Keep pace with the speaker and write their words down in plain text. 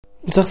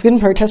There are 3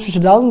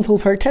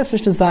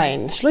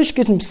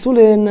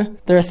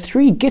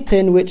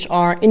 Gittin which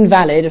are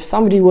invalid. If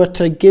somebody were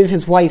to give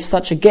his wife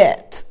such a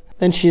get,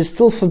 then she is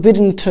still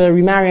forbidden to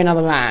remarry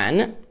another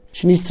man.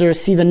 She needs to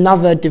receive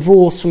another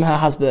divorce from her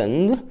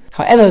husband.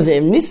 However,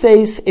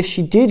 if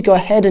she did go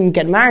ahead and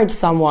get married to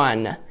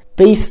someone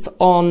based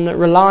on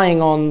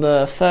relying on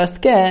the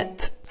first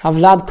get,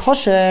 Havlad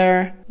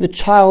kosher, the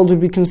child would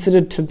be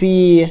considered to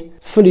be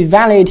fully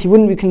valid. He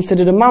wouldn't be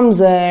considered a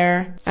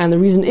mamzer. And the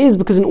reason is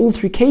because in all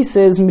 3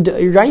 cases,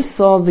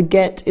 mid'iraisa, the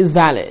get is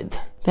valid.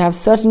 They have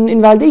certain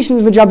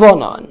invalidations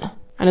mijabonon.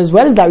 And as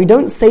well as that, we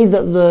don't say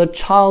that the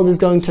child is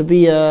going to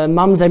be a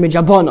mamzer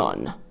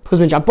mijabonon. Because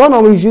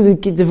mijabonon, we view the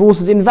divorce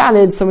as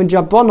invalid, so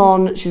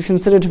mijabonon, she's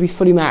considered to be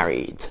fully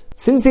married.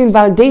 Since the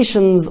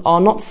invalidations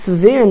are not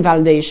severe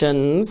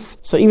invalidations,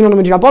 so even on a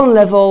midrabanan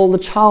level, the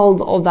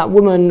child of that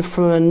woman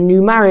from a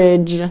new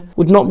marriage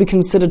would not be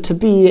considered to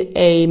be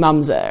a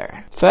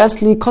mamzer.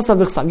 Firstly, kosav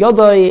v'chsav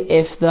yodoi,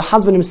 if the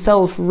husband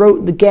himself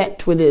wrote the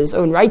get with his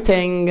own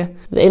writing,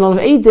 the einon of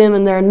eidim,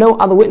 and there are no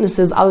other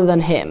witnesses other than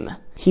him.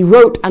 He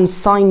wrote and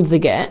signed the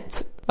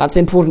get. That's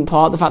the important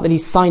part, the fact that he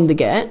signed the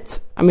get.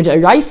 And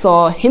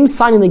mid'iraisa, him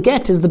signing the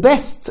get is the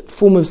best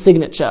form of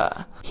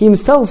signature. He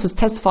himself is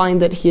testifying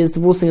that he is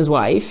divorcing his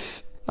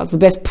wife. That's the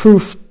best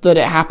proof that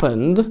it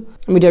happened. And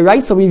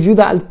mid'iraisa, we view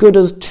that as good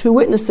as 2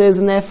 witnesses,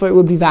 and therefore it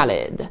would be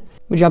valid.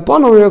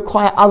 Midrabanan, we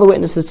require other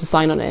witnesses to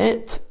sign on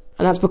it,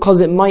 and that's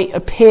because it might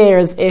appear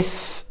as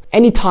if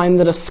any time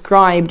that a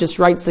scribe just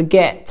writes a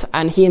get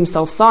and he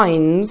himself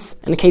signs,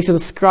 in the case of the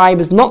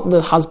scribe is not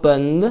the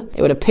husband,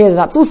 it would appear that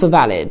that's also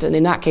valid, and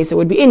in that case it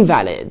would be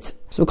invalid.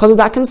 So because of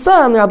that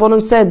concern, the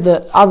Rabbanon said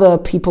that other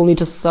people need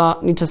to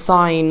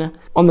sign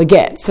on the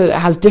get, so it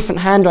has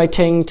different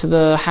handwriting to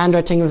the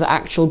handwriting of the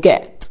actual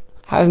get.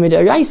 However,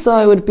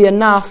 mid'iraisa, it would be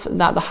enough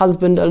that the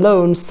husband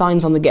alone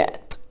signs on the get.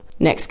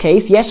 Next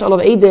case, yesh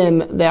olav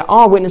edim, there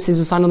are witnesses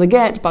who sign on the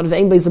get, but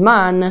ve'ein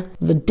bezaman,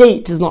 the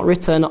date is not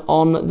written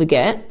on the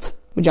get.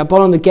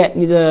 Midrabanan,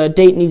 the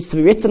date needs to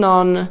be written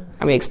on,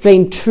 and we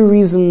explained 2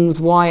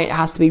 reasons why it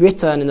has to be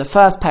written in the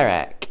first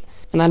perek.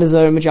 And that is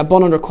a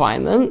midrabanan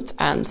requirement.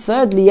 And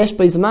thirdly, yesh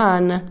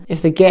bezaman,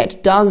 if the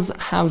get does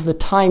have the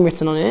time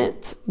written on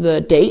it, the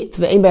date,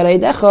 ve'ein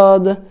be'aleid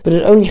echad, but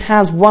it only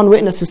has 1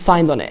 witness who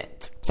signed on it.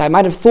 So I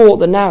might have thought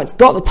that now it's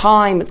got the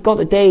time, it's got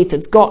the date,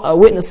 it's got a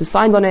witness who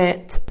signed on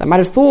it. I might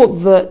have thought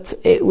that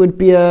it would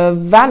be a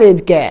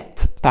valid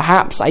get.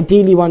 Perhaps,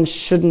 ideally, one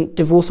shouldn't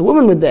divorce a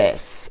woman with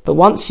this. But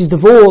once she's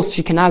divorced,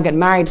 she can now get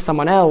married to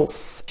someone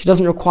else. She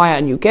doesn't require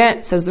a new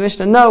get, says the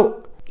Mishnah.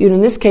 No. Even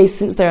in this case,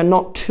 since there are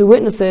not 2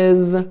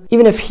 witnesses,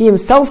 even if he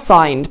himself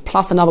signed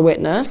plus another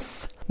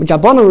witness,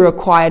 Midrabanan will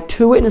require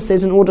 2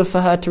 witnesses in order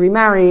for her to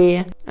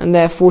remarry, and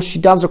therefore she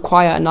does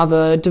require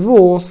another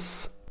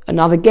divorce,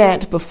 another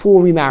get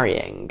before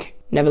remarrying.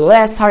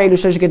 Nevertheless,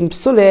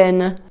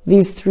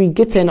 these 3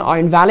 Gittin are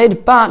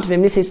invalid, but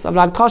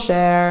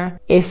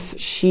if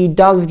she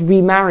does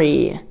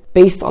remarry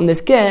based on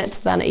this get,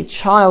 then a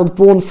child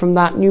born from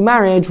that new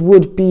marriage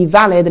would be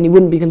valid and he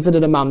wouldn't be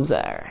considered a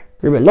mamzer.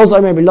 Rabbi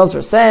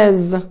Lozer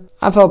says,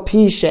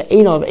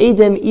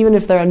 even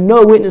if there are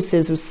no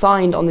witnesses who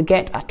signed on the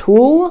get at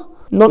all,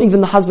 not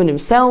even the husband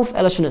himself,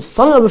 but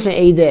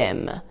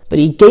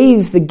he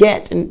gave the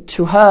get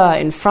to her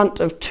in front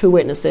of 2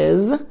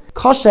 witnesses,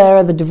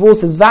 kosher, the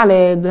divorce is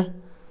valid.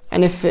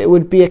 And if it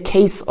would be a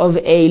case of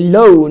a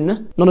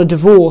loan, not a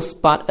divorce,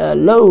 but a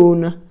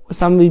loan, where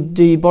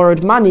somebody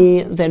borrowed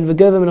money, then as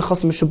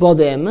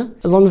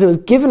long as it was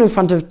given in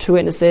front of 2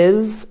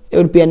 witnesses, it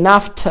would be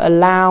enough to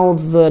allow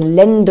the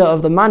lender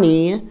of the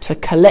money to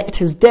collect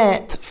his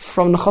debt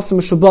from nechosim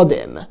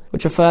mishubodim,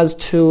 which refers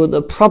to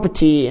the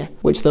property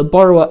which the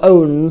borrower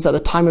owns at the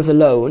time of the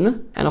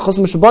loan. And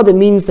nechosim mishubodim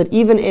means that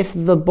even if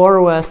the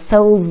borrower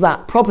sells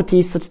that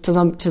property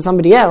to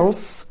somebody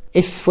else,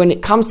 if when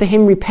it comes to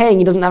him repaying,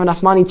 he doesn't have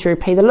enough money to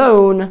repay the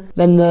loan,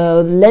 then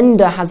the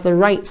lender has the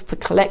right to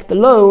collect the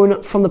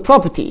loan from the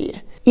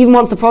property, even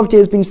once the property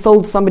has been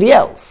sold to somebody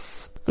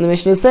else. And the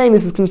Mishnah is saying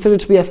this is considered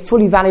to be a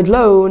fully valid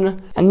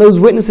loan, and those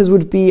witnesses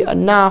would be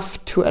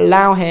enough to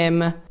allow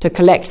him to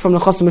collect from the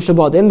nechosim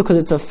mishubodim because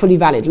it's a fully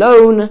valid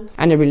loan.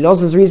 And Rabbi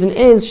Lozer's reason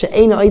is the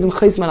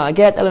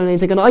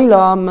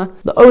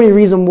only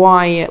reason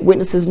why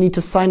witnesses need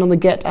to sign on the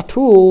get at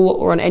all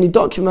or on any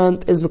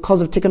document is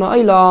because of tikkun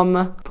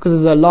ha'olam, because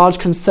there's a large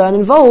concern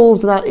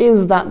involved, and that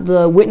is that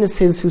the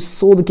witnesses who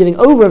saw the giving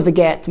over of the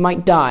get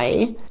might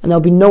die, and there'll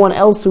be no one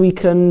else who we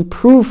can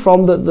prove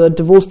from that the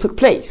divorce took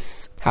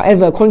place.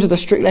 However, according to the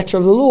strict letter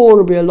of the law,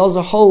 Rabbi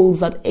Elazar holds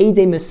that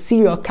Eidei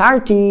Mesira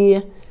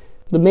Karti,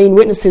 the main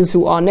witnesses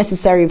who are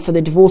necessary for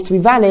the divorce to be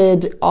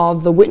valid, are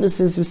the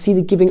witnesses who see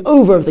the giving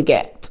over of the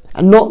get,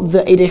 and not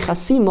the Eidei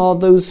Chasima,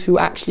 those who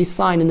actually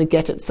sign in the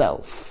get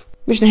itself.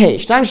 Mishnah Hey,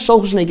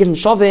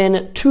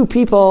 2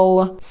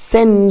 people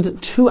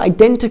send 2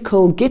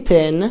 identical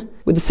Gittin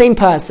with the same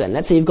person.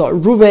 Let's say you've got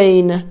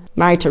Ruvain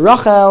married to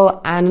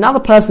Rachel, and another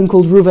person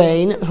called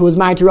Ruvain who was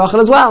married to Rachel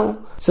as well.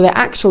 So their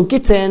actual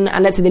Gittin,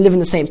 and let's say they live in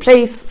the same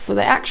place, so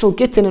their actual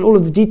Gittin and all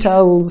of the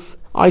details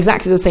are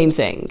exactly the same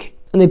thing.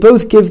 And they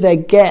both give their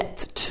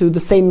get to the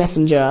same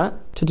messenger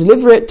to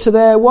deliver it to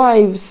their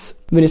wives.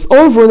 When it's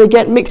over, they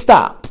get mixed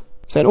up.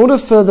 So in order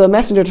for the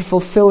messenger to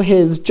fulfill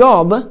his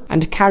job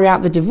and to carry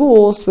out the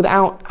divorce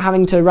without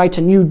having to write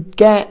a new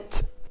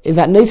get, is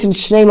that Nesin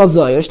Shneim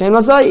Lazoi or Shneim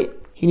Lazoi.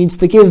 He needs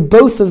to give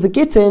both of the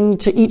Gittin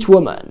to each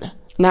woman.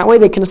 And that way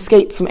they can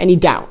escape from any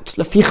doubt.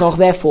 Lefichach,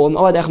 therefore,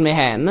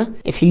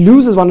 if he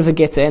loses one of the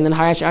Gittin, then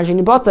Hayash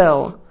Ajini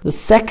Batel. The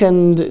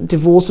second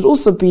divorce would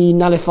also be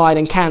nullified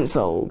and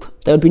cancelled.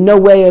 There would be no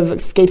way of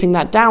escaping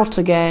that doubt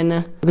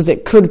again, because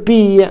it could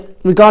be,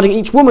 regarding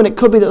each woman, it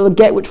could be that the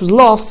get which was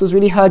lost was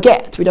really her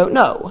get. We don't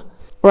know.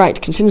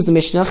 Right, continues the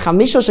Mishnah.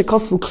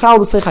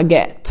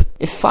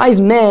 If 5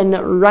 men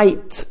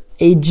write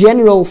a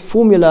general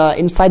formula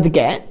inside the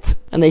get,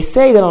 and they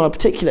say that on a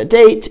particular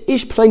date,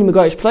 ish plainis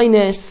megoish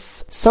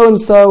plainis,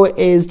 so-and-so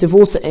is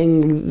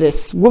divorcing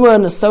this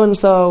woman,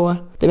 so-and-so.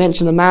 They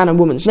mention the man and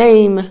woman's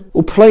name,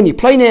 or plaini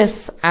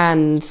plainis,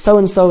 and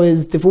so-and-so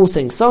is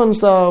divorcing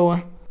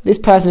so-and-so. This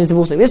person is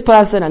divorcing this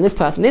person, and this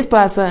person this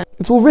person.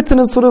 It's all written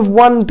as sort of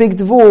one big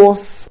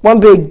divorce, one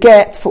big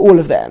get for all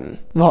of them.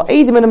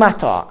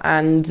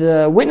 And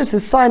the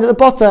witnesses signed at the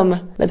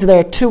bottom. Let's say there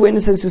are 2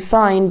 witnesses who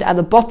signed at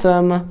the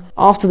bottom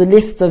after the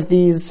list of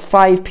these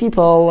 5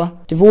 people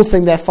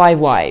divorcing their 5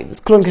 wives.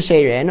 Klon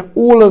kasherin,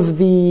 all of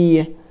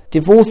the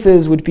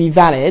divorces would be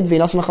valid,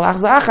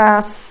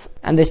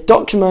 and this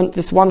document,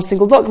 this one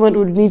single document,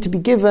 would need to be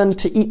given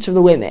to each of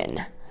the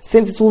women.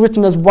 Since it's all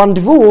written as one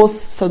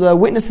divorce, so the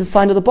witnesses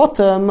signed at the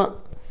bottom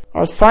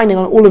are signing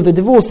on all of the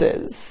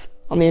divorces,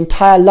 on the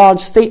entire large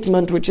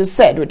statement which is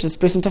said, which is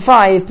split into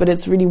 5, but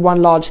it's really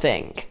one large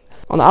thing.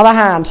 On the other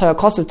hand,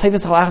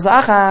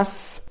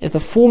 if the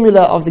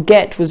formula of the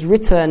get was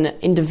written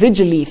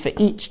individually for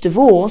each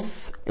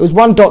divorce, it was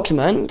one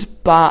document,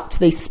 but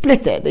they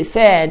split it. They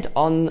said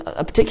on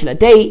a particular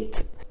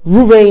date,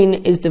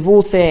 Ruvain is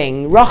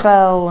divorcing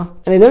Rachel,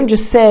 and they don't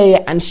just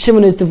say, and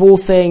Shimon is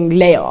divorcing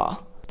Leah.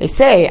 They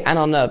say, and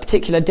on a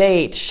particular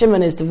date,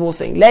 Shimon is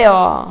divorcing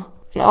Leah.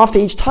 And after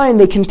each time,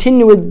 they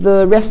continue with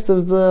the rest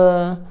of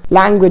the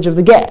language of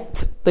the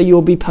get, that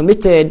you'll be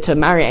permitted to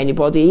marry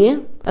anybody.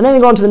 And then they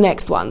go on to the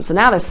next one. So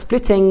now they're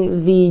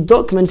splitting the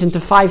document into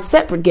 5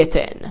 separate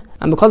Gittin.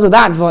 And because of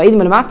that,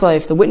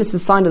 if the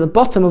witnesses signed at the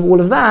bottom of all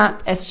of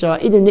that,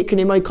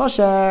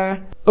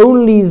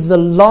 only the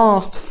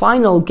last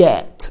final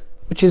get,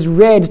 which is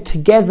read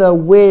together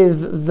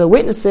with the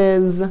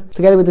witnesses,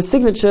 together with the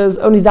signatures,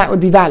 only that would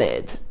be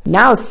valid.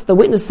 Now the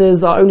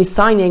witnesses are only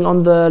signing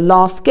on the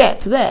last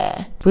get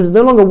there, because it's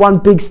no longer one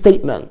big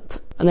statement,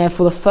 and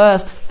therefore the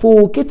first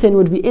 4 Gittin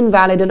would be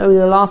invalid, and only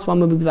the last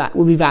one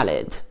would be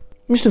valid.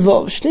 If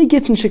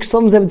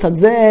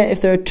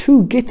there are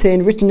 2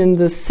 Gittin written in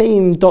the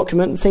same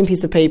document, the same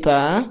piece of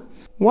paper,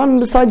 one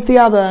besides the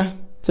other.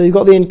 So you've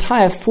got the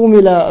entire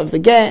formula of the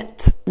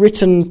get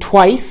written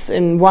twice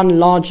in one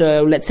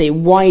larger, let's say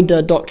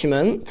wider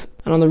document.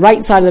 And on the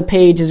right side of the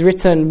page is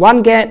written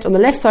one get, on the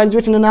left side is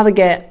written another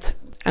get.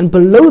 And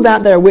below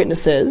that there are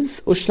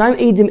witnesses. Ushnaim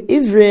Eidim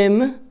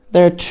Ivrim,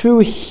 there are 2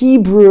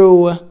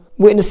 Hebrew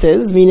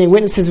witnesses, meaning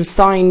witnesses who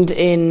signed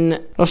in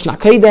Rosh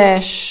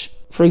Kodesh.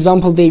 For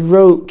example, they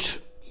wrote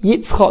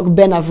Yitzchak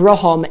ben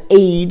Avraham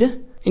Eid.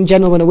 In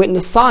general, when a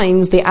witness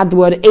signs, they add the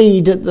word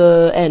Eid at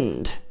the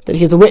end, that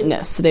he is a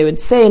witness. So they would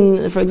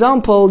say, for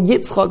example,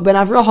 Yitzchak ben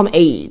Avraham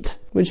Eid,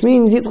 which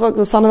means Yitzchak,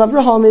 the son of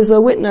Avraham, is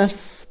a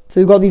witness. So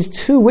we've got these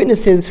 2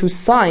 witnesses who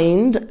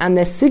signed, and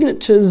their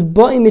signatures,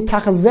 they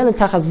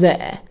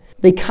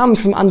come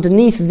from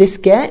underneath this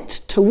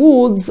get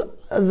towards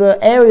the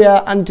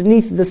area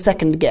underneath the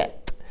second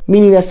get,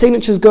 meaning their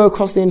signatures go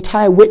across the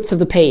entire width of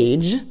the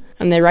page,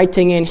 and they're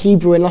writing in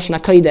Hebrew in Lashon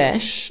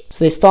HaKodesh.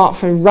 So they start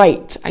from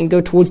right and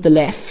go towards the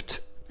left,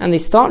 and they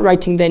start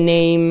writing their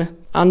name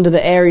under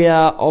the area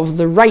of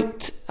the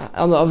right,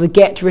 of the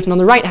get written on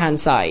the right-hand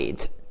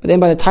side. But then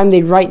by the time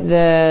they write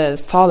their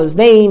father's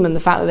name and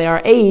the fact that they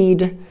are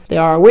aid, they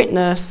are a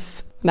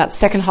witness, that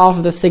second half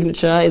of the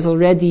signature is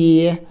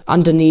already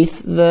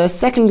underneath the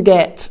second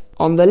get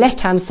on the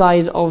left-hand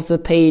side of the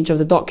page of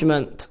the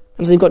document.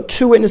 And so you've got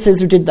 2 witnesses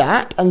who did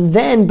that, and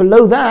then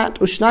below that,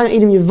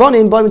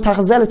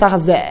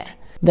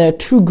 there are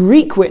 2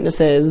 Greek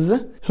witnesses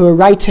who are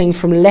writing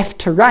from left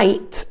to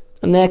right,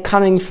 and they're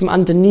coming from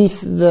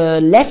underneath the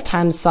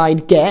left-hand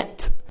side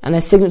get, and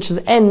their signatures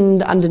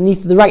end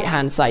underneath the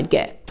right-hand side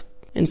get.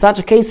 In such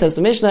a case, says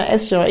the Mishnah,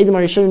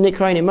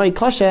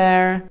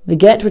 the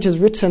get which is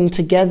written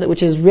together,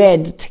 which is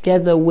read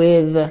together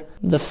with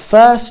the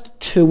first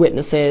 2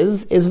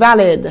 witnesses, is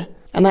valid.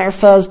 And that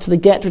refers to the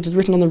get which is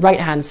written on the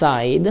right-hand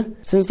side.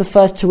 Since the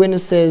first 2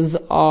 witnesses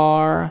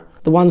are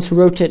the ones who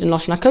wrote it in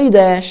Lashon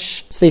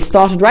HaKodesh, so they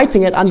started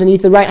writing it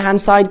underneath the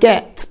right-hand side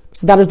get.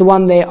 So that is the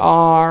one they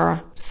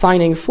are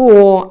signing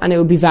for, and it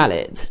would be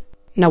valid.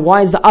 Now,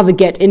 why is the other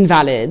get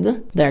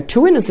invalid? There are 2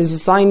 witnesses who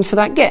signed for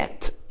that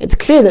get. It's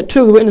clear that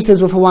 2 of the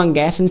witnesses were for one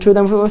get, and 2 of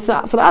them were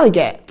for the other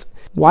get.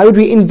 Why would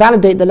we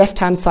invalidate the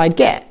left-hand side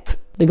get?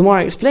 The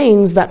Gemara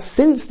explains that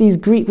since these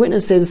Greek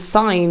witnesses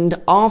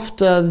signed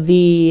after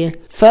the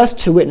first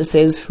two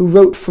witnesses who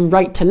wrote from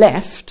right to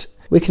left,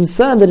 we're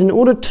concerned that in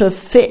order to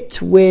fit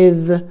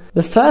with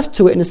the first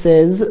two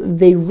witnesses,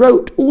 they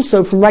wrote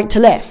also from right to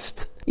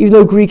left. Even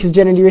though Greek is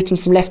generally written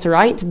from left to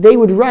right, they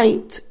would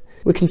write,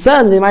 we're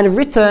concerned that they might have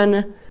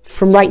written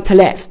from right to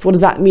left. What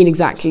does that mean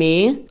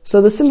exactly?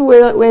 So the simple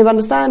way of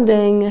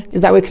understanding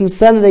is that we're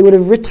concerned that they would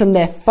have written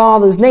their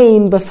father's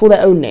name before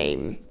their own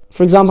name.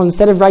 For example,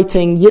 instead of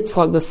writing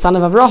Yitzchak, the son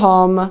of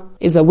Avraham,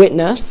 is a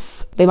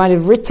witness, they might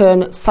have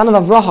written son of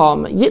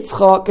Avraham,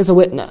 Yitzchak is a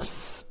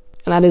witness.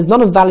 And that is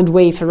not a valid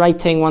way for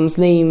writing one's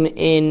name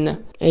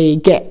in a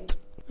get.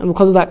 And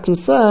because of that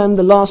concern,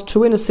 the last two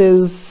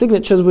witnesses'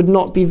 signatures would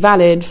not be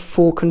valid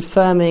for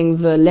confirming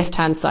the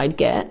left-hand side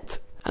get.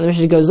 And the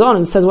Mishnah goes on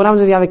and says, what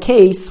happens if you have a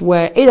case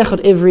where Eidachad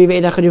Ivri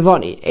ve'Eidachad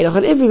Yevani?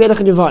 Eidachad Ivri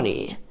ve'Eidachad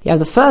Yevani. You have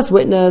the first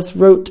witness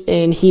wrote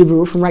in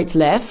Hebrew from right to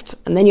left,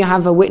 and then you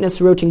have a witness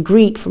who wrote in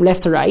Greek from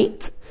left to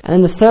right, and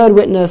then the third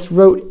witness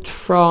wrote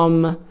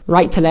from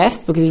right to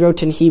left because he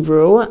wrote in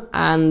Hebrew,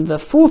 and the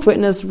fourth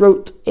witness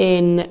wrote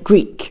in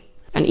Greek.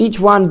 And each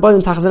one,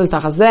 it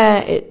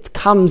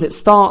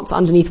starts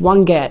underneath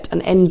one get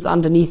and ends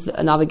underneath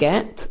another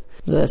get.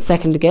 The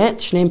second get,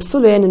 Shneim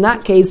Psulin, in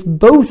that case,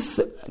 both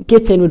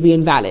Gittin would be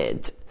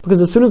invalid. Because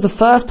as soon as the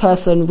first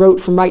person wrote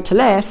from right to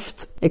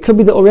left, it could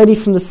be that already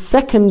from the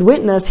second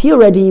witness, he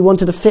already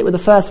wanted to fit with the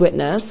first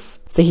witness.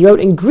 So he wrote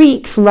in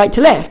Greek from right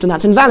to left, and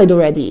that's invalid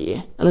already.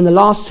 And then the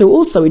last two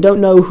also, we don't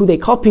know who they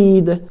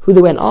copied, who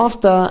they went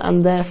after,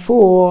 and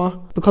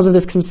therefore, because of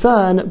this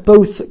concern,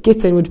 both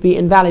Gittin would be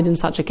invalid in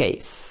such a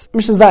case.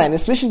 Mishnah Zayin.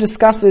 This Mishnah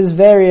discusses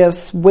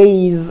various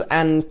ways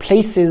and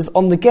places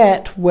on the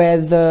get where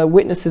the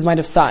witnesses might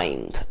have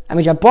signed. And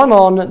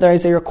Midrabanan, there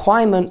is a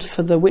requirement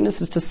for the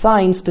witnesses to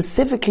sign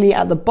specifically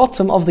at the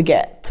bottom of the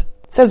get.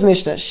 Says the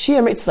Mishnah,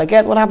 Shir Mitzvah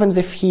get, what happens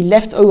if he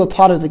left over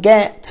part of the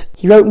get?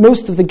 He wrote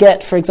most of the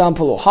get, for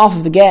example, or half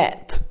of the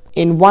get,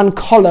 in one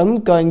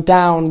column going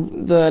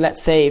down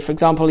let's say, for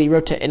example, he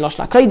wrote it in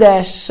Lashon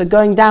HaKodesh, so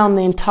going down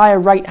the entire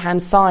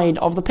right-hand side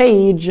of the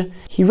page,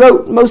 he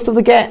wrote most of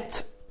the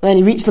get. And then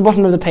he reached the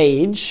bottom of the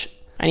page,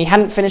 and he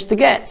hadn't finished the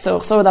get. So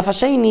Daf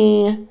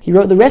Hasheni, he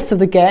wrote the rest of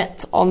the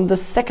get on the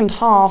second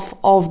half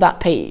of that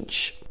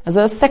page, as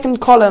a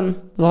second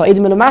column.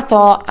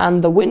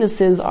 And the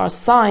witnesses are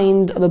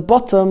signed at the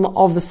bottom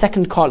of the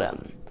second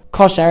column.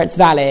 Kosher, it's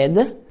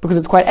valid, because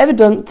it's quite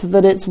evident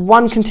that it's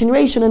one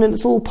continuation and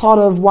it's all part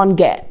of one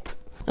get,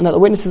 and that the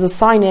witnesses are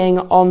signing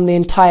on the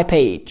entire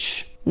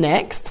page.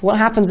 Next, what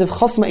happens if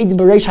Chosma Idim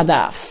B'Reish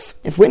Hadaf?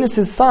 If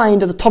witnesses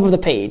signed at the top of the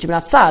page, or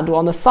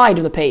on the side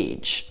of the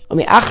page,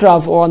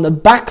 or on the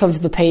back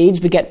of the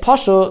page, beget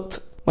Pashut,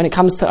 when it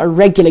comes to a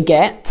regular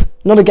get,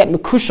 not a get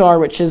Mekushar,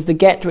 which is the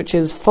get which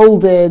is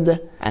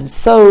folded and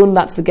sewn,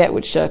 that's the get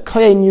which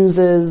Kohen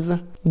uses.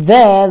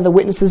 There, the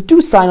witnesses do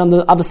sign on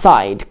the other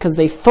side, because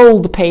they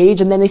fold the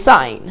page and then they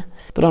sign.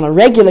 But on a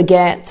regular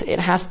get, it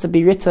has to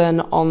be written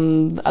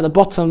at the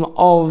bottom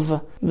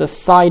of the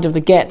side of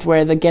the get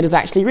where the get is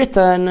actually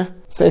written.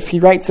 So if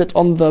he writes it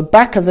on the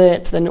back of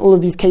it, then all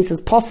of these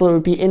cases possible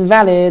would be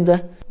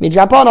invalid.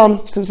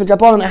 Midrabanan, since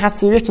Midrabanan, it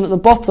has to be written at the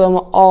bottom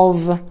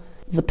of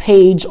the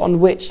page on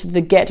which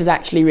the get is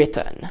actually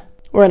written.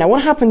 Alright, now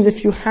what happens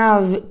if you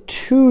have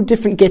two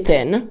different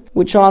Gittin,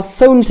 which are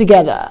sewn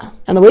together?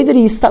 And the way that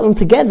he stuck them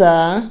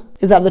together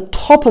is at the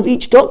top of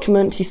each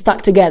document he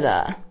stuck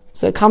together.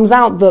 So it comes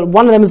out that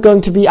one of them is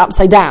going to be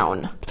upside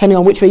down, depending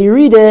on which way you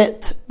read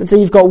it. Let's say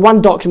you've got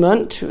one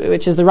document,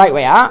 which is the right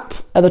way up.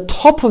 At the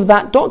top of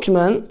that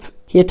document,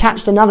 he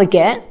attached another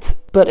get,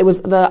 but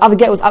the other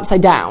get was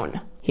upside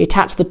down. He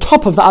attached the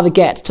top of the other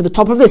get to the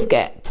top of this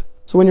get.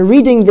 So when you're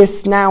reading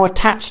this now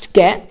attached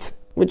get,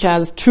 which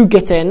has two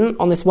Gittin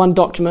on this one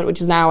document,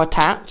 which is now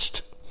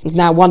attached, it's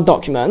now one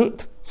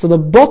document. So the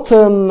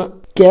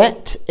bottom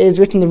get is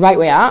written the right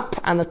way up,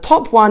 and the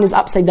top one is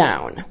upside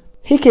down.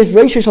 He attached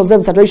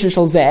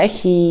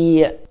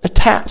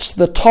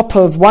the top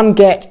of one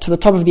get to the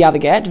top of the other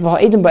get,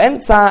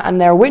 and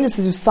there are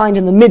witnesses who signed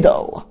in the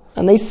middle,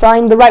 and they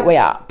signed the right way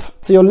up.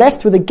 So you're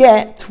left with a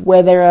get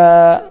where there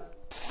are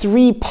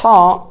three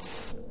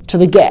parts to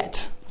the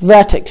get,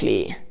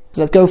 vertically.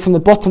 So let's go from the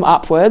bottom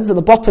upwards. At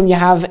the bottom you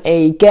have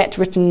a get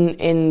written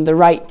in the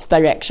right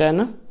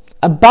direction.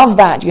 Above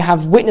that you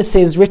have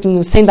witnesses written in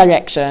the same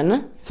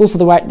direction. It's also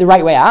the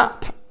right way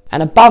up.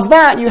 And above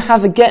that, you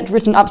have a get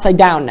written upside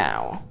down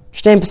now.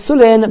 Shneim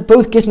Psulin,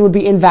 both Gittin would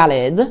be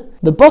invalid.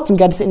 The bottom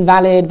get is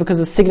invalid because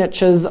the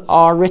signatures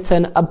are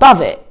written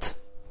above it.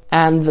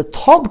 And the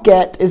top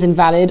get is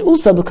invalid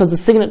also because the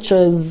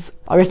signatures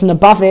are written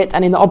above it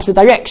and in the opposite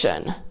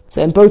direction.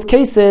 So in both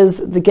cases,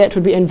 the get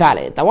would be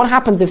invalid. Now what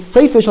happens if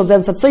Sefer Shel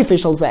Zeh said Sefer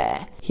Shel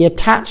Zeh? He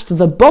attached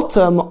the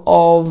bottom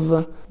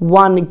of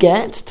one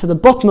get to the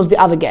bottom of the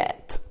other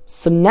get.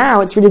 So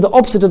now it's really the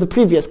opposite of the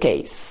previous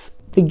case.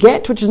 The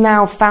get which is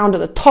now found at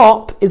the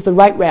top is the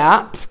right way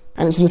up,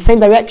 and it's in the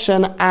same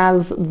direction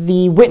as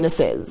the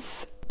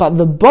witnesses. But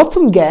the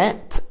bottom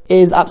get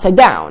is upside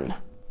down.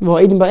 And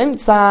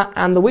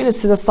the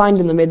witnesses are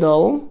signed in the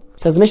middle.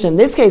 Says the Mishnah, in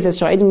this case,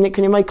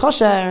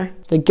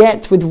 the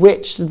get with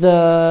which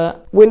the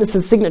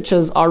witnesses'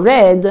 signatures are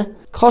read,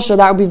 kosher,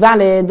 that would be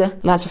valid,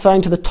 and that's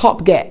referring to the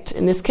top get.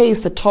 In this case,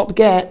 the top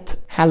get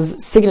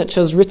has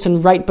signatures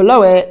written right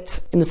below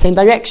it in the same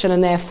direction,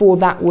 and therefore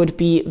that would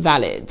be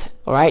valid.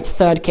 Alright,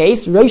 third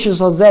case, if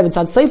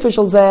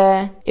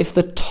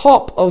the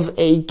top of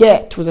a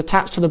get was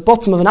attached to the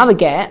bottom of another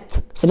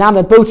get, so now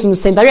they're both in the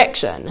same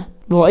direction,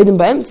 and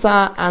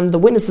the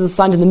witnesses are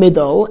signed in the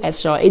middle,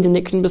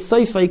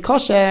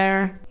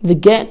 the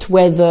get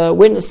where the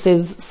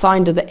witnesses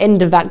signed at the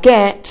end of that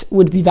get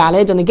would be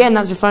valid, and again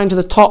that's referring to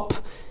the top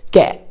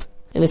get.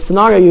 In this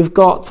scenario, you've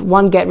got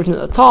one get written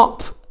at the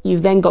top,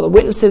 you've then got the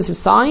witnesses who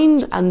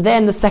signed, and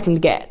then the second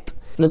get.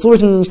 And it's all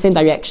written in the same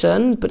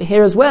direction, but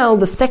here as well,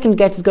 the second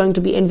get is going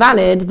to be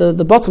invalid,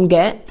 the bottom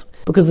get,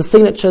 because the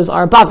signatures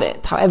are above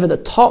it. However, the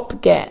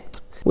top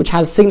get, which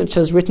has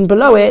signatures written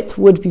below it,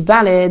 would be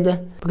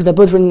valid, because they're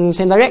both written in the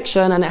same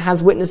direction, and it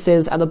has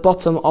witnesses at the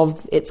bottom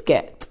of its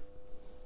get.